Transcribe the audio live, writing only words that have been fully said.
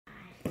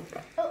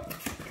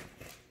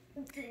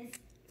I'm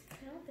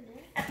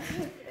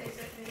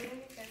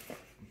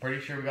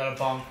pretty sure we got a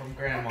bomb from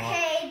Grandma.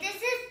 Okay, this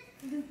is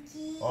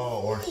Luki.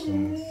 Oh,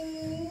 Orson.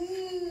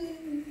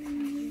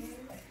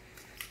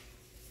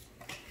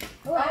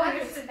 Oh, I want a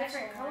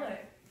different color.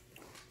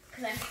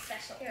 Because I'm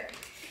special. Here.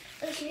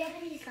 Wait, should we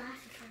open these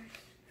glasses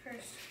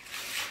first?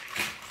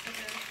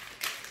 Okay.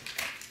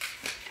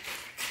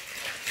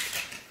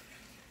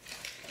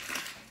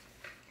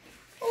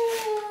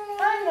 Oh,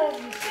 I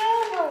love you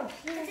so much.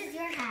 This is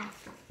your house.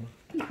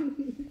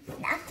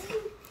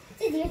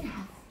 This is your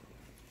house.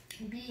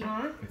 B.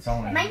 It's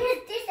only. Mine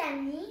has this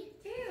on me.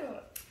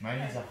 Cute. Mine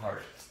is a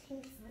heart.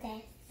 This.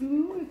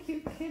 Ooh, a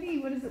cute kitty.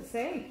 What does it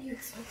say?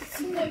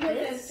 Can I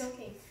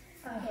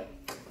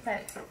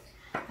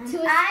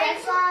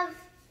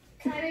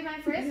read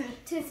mine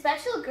first? To a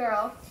special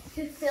girl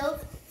who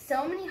fills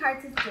so many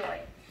hearts with joy.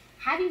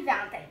 Happy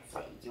Valentine's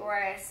Day. You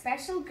are a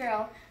special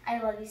girl. I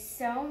love you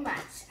so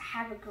much.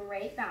 Have a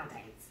great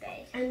Valentine's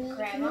Day.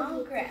 Grandma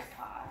and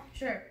Grandpa.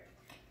 Sure.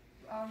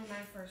 Mine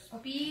first.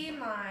 Be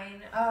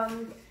mine.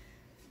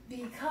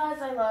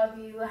 Because I love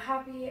you.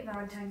 Happy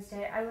Valentine's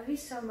Day. I love you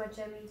so much,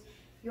 Emmy.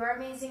 You are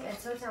amazing and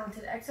so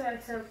talented.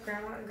 XOXO,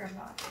 Grandma and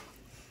Grandpa.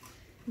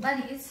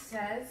 Letty's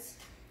says,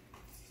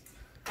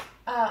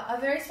 a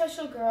very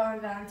special girl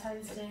on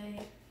Valentine's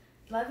Day.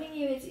 Loving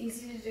you is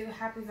easy to do.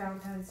 Happy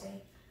Valentine's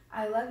Day.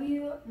 I love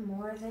you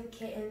more than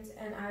kittens,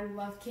 and I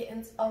love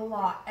kittens a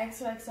lot.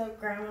 XOXO,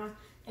 Grandma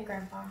and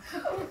Grandpa.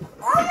 Oh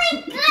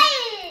my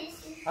gosh!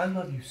 I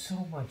love you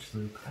so much,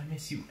 Luke. I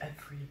miss you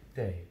every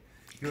day.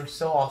 You are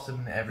so awesome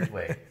in every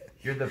way.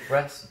 You're the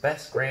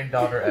best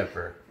granddaughter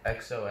ever.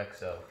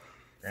 XOXO,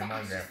 Grandma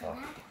and Grandpa.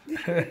 No,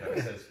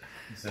 it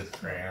says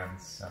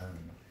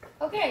grandson.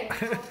 Okay.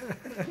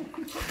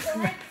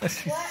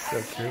 That's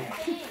so cute.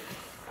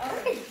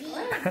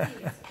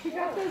 She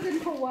got those in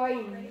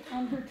Hawaii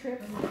on her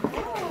trip.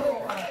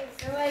 Oh,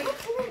 they're like,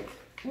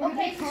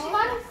 okay, so she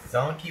got us.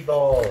 Donkey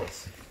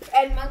balls.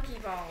 And monkey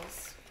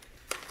balls.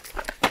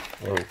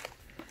 Whoa.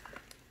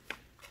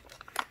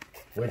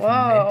 With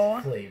Whoa.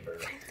 mint flavor.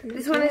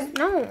 This one is,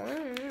 no.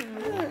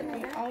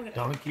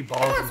 Donkey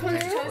balls with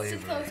mint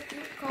flavor.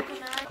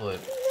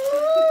 Clip.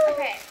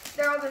 Okay,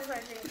 they're all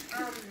different things.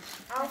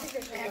 I'll take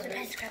this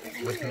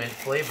one. With mint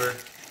flavor.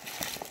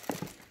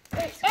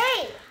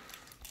 Hey!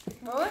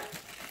 What?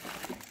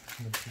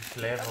 Mint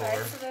flavor.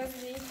 Okay, so there's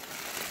the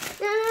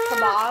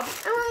kebab.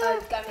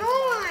 Gummy kebab.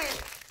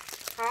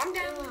 Calm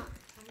down.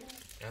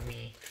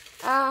 Yummy.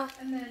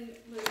 And then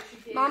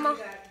Mama.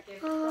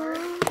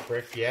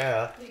 Frick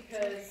yeah.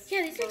 Because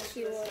Yeah, these are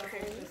cute little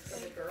pennies.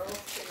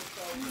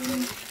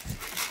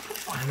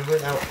 Find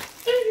without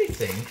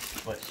everything,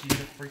 but she's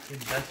a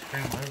freaking best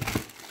grandma ever.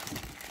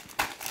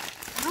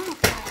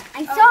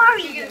 I'm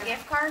sorry. Did you get a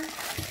gift card?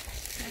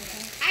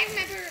 I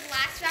remember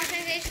last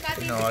Valentine's Day she got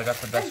these. No, I got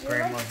the best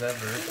grandmas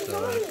ever,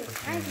 so it's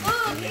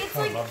freaking. It's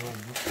like,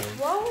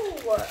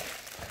 whoa.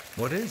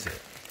 What is it?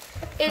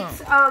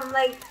 It's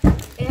like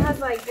it has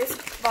like this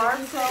bar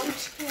from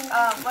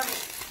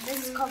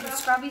this is called the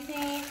scrubby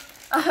thingy.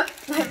 I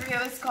forget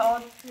what it's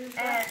called.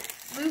 And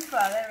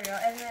loofah, there we go.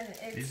 And then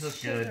it's These look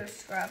sugar good.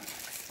 scrub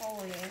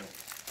exfoliating.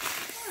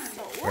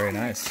 Very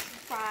nice.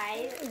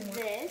 Try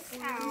this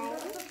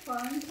out.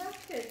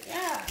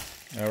 Yeah.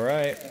 All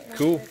right.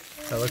 Cool.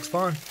 That looks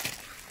fun.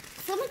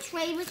 Someone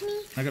trade with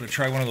me? I gotta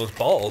try one of those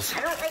balls.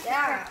 I don't like the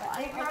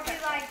purple. You probably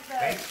like the.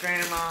 Thanks,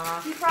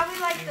 Grandma. You probably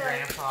like And the.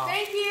 Grandpa.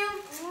 Thank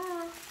you.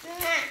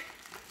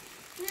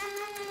 No.